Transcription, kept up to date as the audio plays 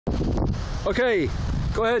Okay,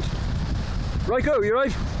 go ahead. Ryko, you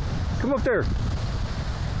right? Come up there.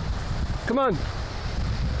 Come on.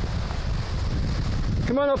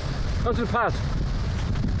 Come on up onto the path.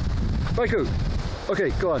 Ryko. Okay,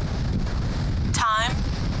 go on. Time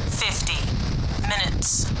 50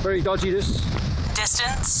 minutes. Very dodgy this.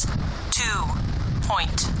 Distance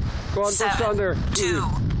 2.7 Go on, push down there. 2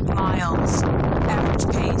 miles. Average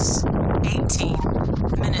pace 18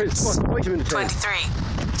 minutes. Hey, wait a minute, 23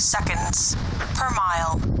 seconds per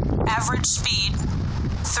mile. Average speed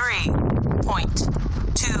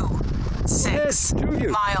 3.26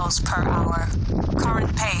 miles per hour.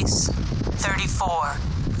 Current pace 34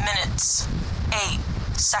 minutes 8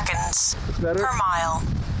 seconds per mile.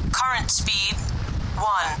 Current speed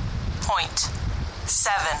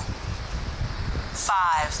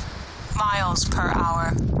 1.75 miles per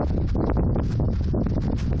hour.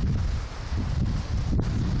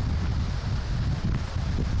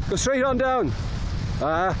 Go straight on down.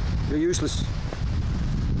 Ah, you're useless.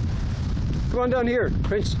 Come on down here,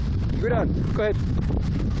 Prince. Go down. Go ahead.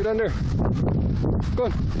 Go down there. Go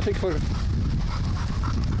on. Take a photo.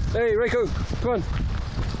 Hey, Ryko. Come on.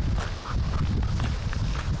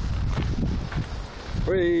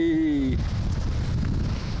 Whee.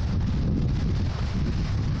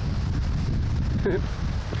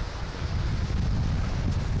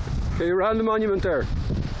 Okay, around the monument there.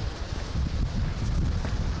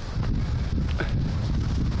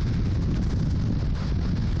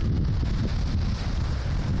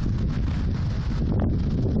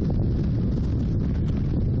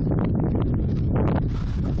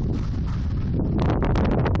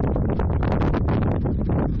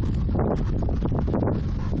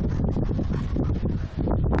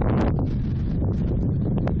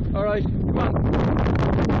 All right, come on.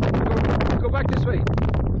 Go back this way.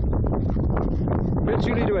 Prince,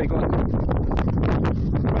 you lead the way. Go on.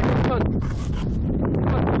 Come on.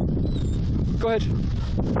 Come on. Go ahead.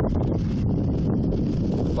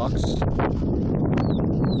 Box.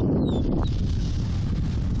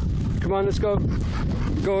 Come on, let's go.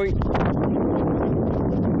 We're going.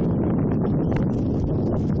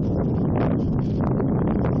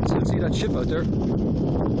 Still see that ship out there.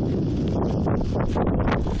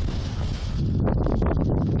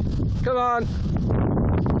 Come on.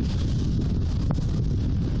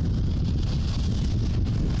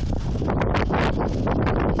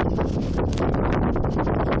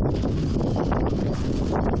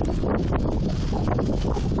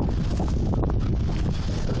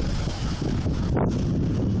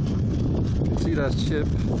 You can see that ship.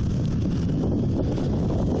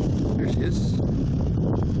 Here she is.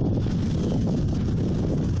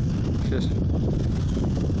 Shit.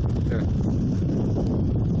 There.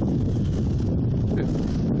 There's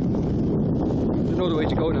no other way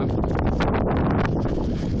to go now.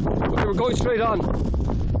 Okay, we're going straight on.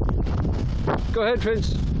 Go ahead,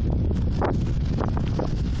 Prince.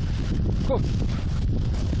 Go.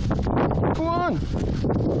 Go on.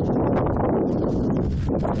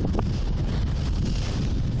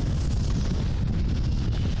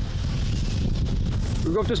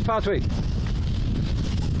 We'll go up this pathway.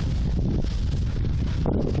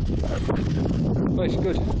 Right,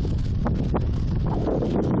 good.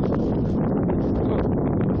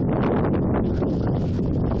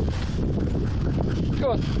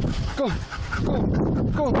 Go on, go, go,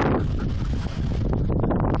 go.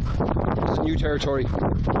 It's a new territory.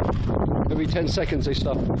 Every 10 seconds they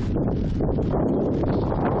stop.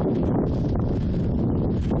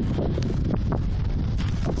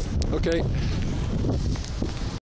 Okay.